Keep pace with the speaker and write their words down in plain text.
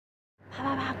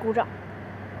鼓掌。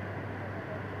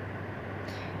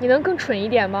你能更蠢一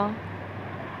点吗？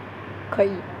可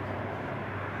以。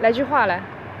来句话来。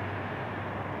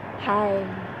嗨，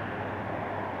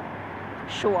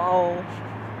是我哦。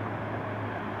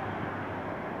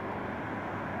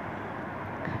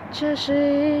这是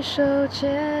一首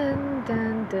简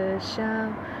单的小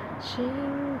情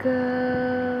歌，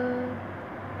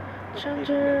唱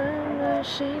着人们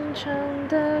心肠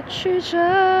的曲折。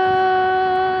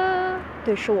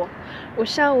对，是我。我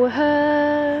想我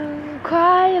很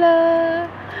快乐，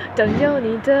当有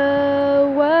你的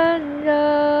温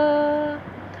热，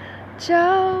脚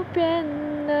边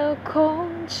的空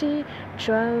气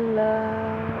转了。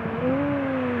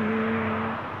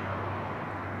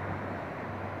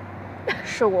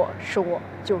是我，是我，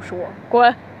就是我。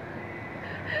滚！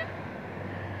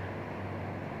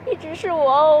一直是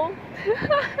我哦。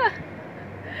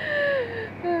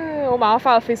我马上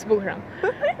发到 Facebook 上。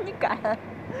你敢？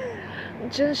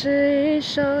这是一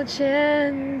首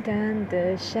简单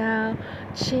的小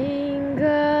情歌，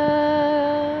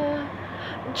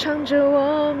唱着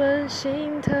我们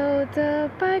心头的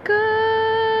白鸽。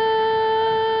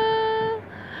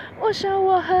我想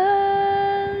我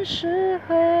很适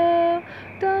合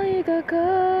当一个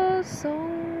歌颂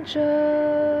者，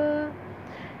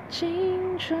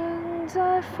青春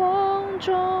在风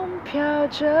中飘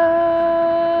着。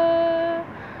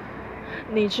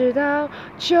你知道，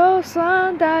就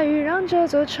算大雨让这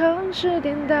座城市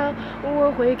颠倒，我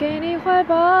会给你怀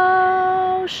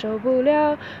抱。受不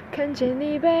了看见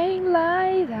你背影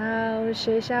来到，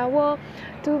写下我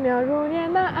度秒如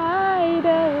年的爱的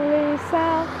离骚。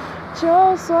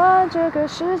就算这个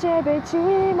世界被寂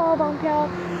寞绑票，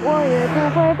我也不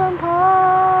会奔跑，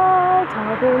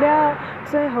逃不了，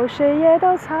最后谁也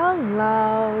都苍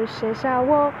老。写下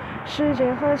我时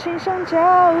间和情伤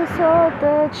交错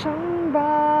的城堡。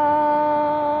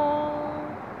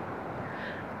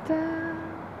哒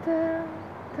哒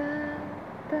哒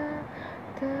哒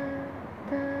哒哒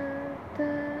哒哒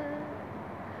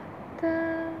哒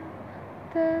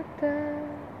哒哒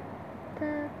哒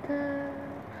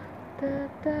哒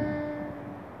哒。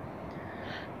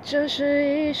这是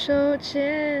一首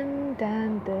简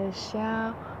单的小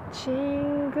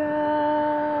情歌，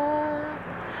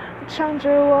唱着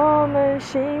我们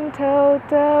心头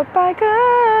的白鸽。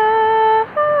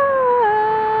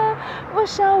我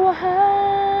想我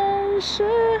很适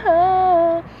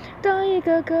合当一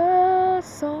个歌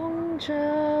颂者，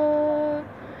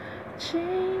青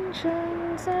春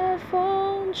在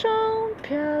风中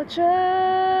飘着。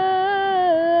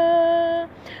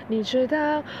你知道，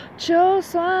就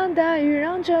算大雨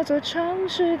让这座城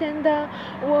市颠倒，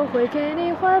我会给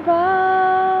你怀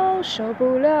抱。受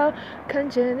不了看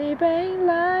见你背影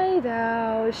来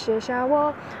到，写下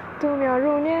我度秒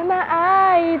如年的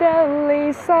爱的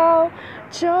离骚。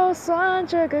就算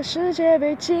这个世界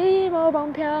被寂寞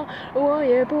绑票，我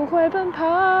也不会奔跑，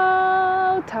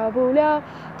逃不了，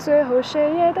最后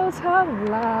谁也都苍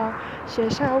老。写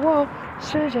下我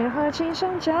时间和情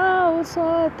伤交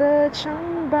错的城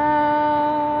堡。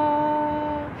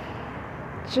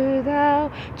知道，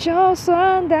就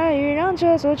算大雨让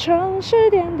这座城市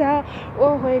颠倒，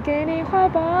我会给你怀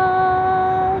抱。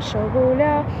受不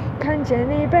了看见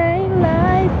你背影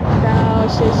来到，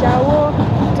写下我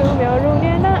度秒如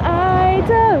年的爱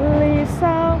的离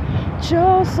骚。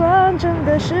就算整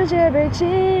个世界被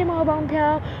寂寞绑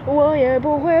票，我也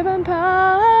不会奔跑，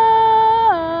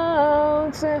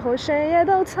最后谁也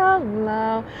都苍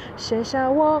老。写下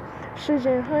我时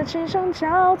间和情伤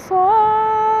交错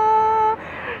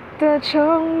的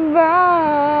城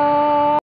堡。